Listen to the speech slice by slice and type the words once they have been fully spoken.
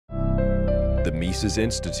The Mises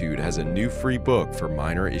Institute has a new free book for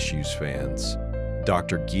minor issues fans.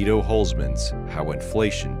 Dr. Guido Hulsmann's How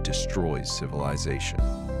Inflation Destroys Civilization.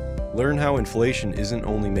 Learn how inflation isn't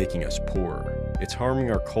only making us poorer, it's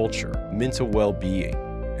harming our culture, mental well-being,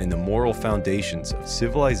 and the moral foundations of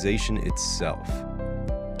civilization itself.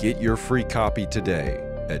 Get your free copy today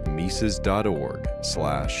at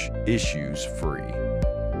Mises.org/issuesfree.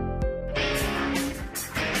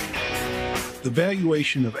 The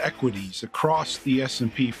valuation of equities across the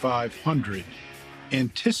S&P 500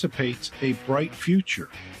 anticipates a bright future.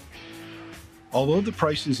 Although the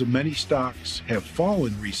prices of many stocks have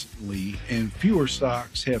fallen recently and fewer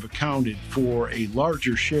stocks have accounted for a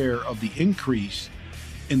larger share of the increase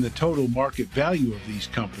in the total market value of these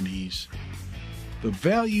companies, the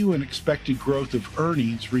value and expected growth of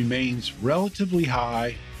earnings remains relatively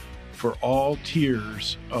high for all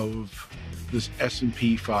tiers of this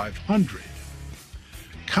S&P 500.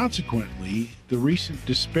 Consequently, the recent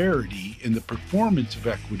disparity in the performance of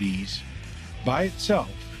equities by itself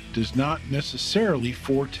does not necessarily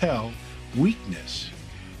foretell weakness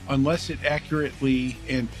unless it accurately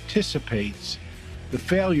anticipates the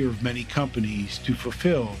failure of many companies to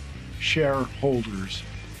fulfill shareholders'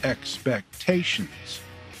 expectations.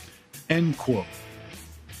 End quote.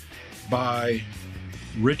 By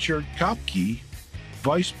Richard Kopke,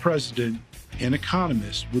 Vice President and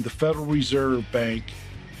economist with the Federal Reserve Bank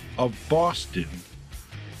of Boston,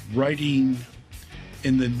 writing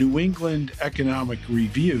in the New England Economic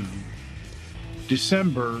Review,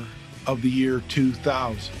 December of the year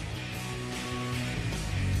 2000.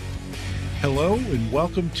 Hello and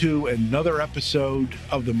welcome to another episode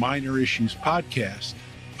of the Minor Issues Podcast.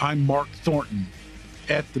 I'm Mark Thornton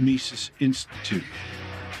at the Mises Institute.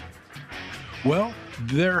 Well,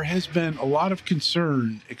 there has been a lot of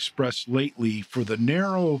concern expressed lately for the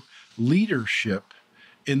narrow leadership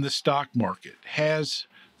in the stock market. Has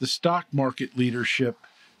the stock market leadership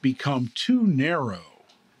become too narrow?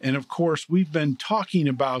 And of course, we've been talking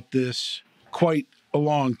about this quite a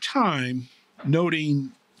long time,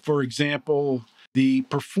 noting, for example, the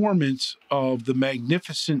performance of the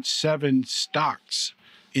Magnificent Seven stocks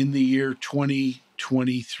in the year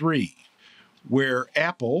 2023, where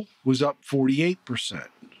Apple was up 48%,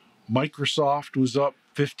 Microsoft was up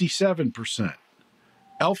 57%,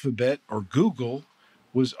 Alphabet or Google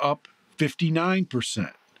was up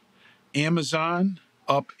 59%, Amazon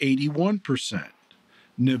up 81%,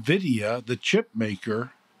 NVIDIA, the chip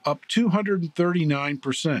maker, up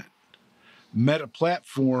 239%, Meta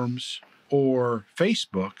Platforms or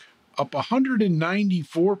Facebook up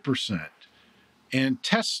 194%, and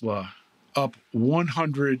Tesla up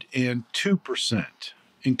 102%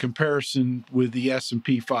 in comparison with the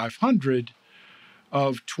S&P 500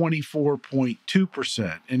 of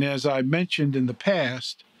 24.2%. And as I mentioned in the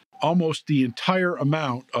past, almost the entire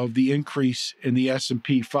amount of the increase in the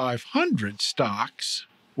S&P 500 stocks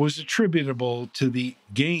was attributable to the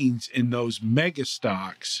gains in those mega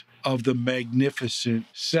stocks of the Magnificent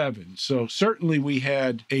Seven. So certainly we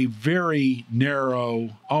had a very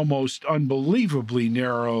narrow, almost unbelievably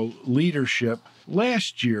narrow leadership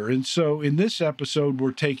last year. And so in this episode,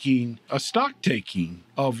 we're taking a stock taking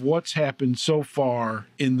of what's happened so far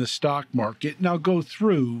in the stock market. And I'll go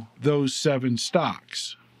through those seven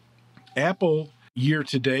stocks. Apple year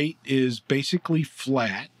to date is basically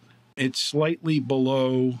flat. It's slightly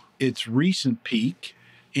below its recent peak,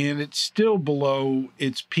 and it's still below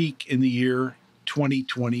its peak in the year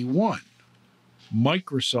 2021.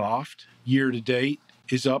 Microsoft year to date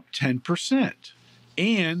is up 10%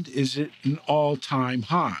 and is at an all-time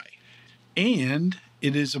high. And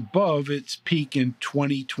it is above its peak in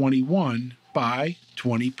 2021 by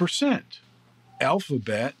 20%.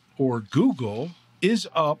 Alphabet or Google is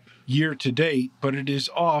up year to date, but it is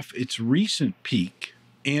off its recent peak,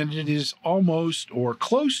 and it is almost or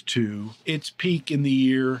close to its peak in the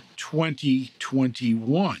year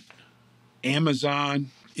 2021.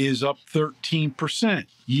 Amazon is up 13%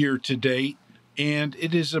 year to date, and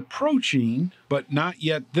it is approaching, but not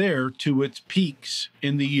yet there, to its peaks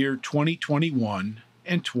in the year 2021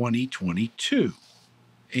 and 2022.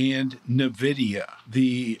 And NVIDIA,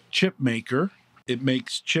 the chip maker, it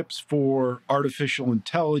makes chips for artificial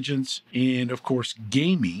intelligence and, of course,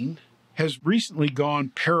 gaming, has recently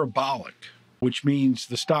gone parabolic, which means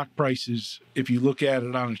the stock prices, if you look at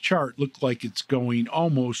it on a chart, look like it's going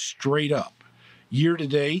almost straight up. Year to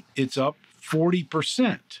date, it's up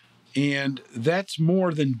 40%, and that's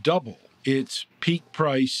more than double its peak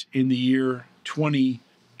price in the year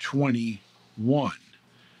 2021.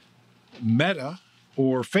 Meta,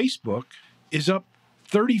 or Facebook, is up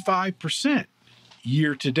 35%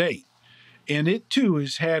 year to date, and it too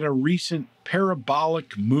has had a recent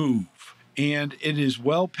parabolic move, and it is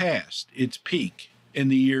well past its peak in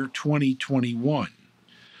the year 2021.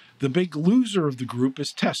 The big loser of the group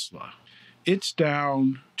is Tesla. It's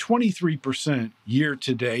down 23% year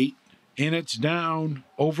to date, and it's down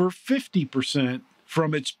over 50%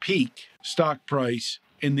 from its peak stock price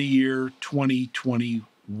in the year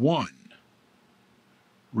 2021.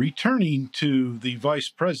 Returning to the vice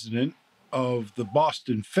president of the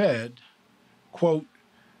Boston Fed, quote,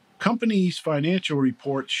 companies' financial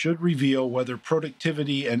reports should reveal whether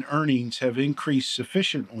productivity and earnings have increased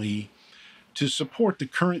sufficiently to support the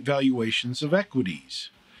current valuations of equities.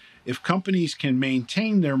 If companies can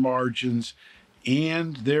maintain their margins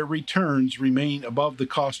and their returns remain above the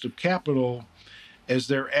cost of capital as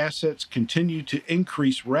their assets continue to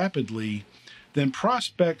increase rapidly, then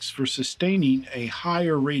prospects for sustaining a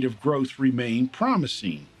higher rate of growth remain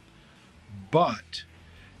promising. But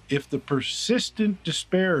if the persistent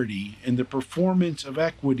disparity in the performance of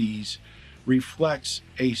equities reflects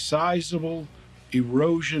a sizable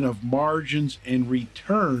erosion of margins and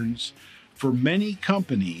returns for many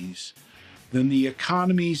companies, then the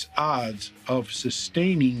economy's odds of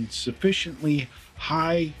sustaining sufficiently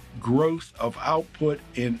high growth of output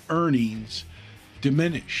and earnings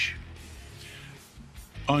diminish.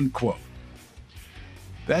 Unquote.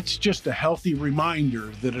 That's just a healthy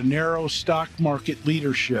reminder that a narrow stock market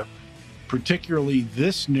leadership, particularly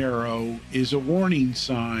this narrow, is a warning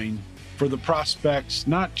sign for the prospects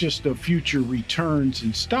not just of future returns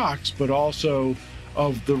in stocks, but also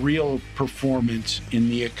of the real performance in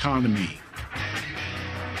the economy.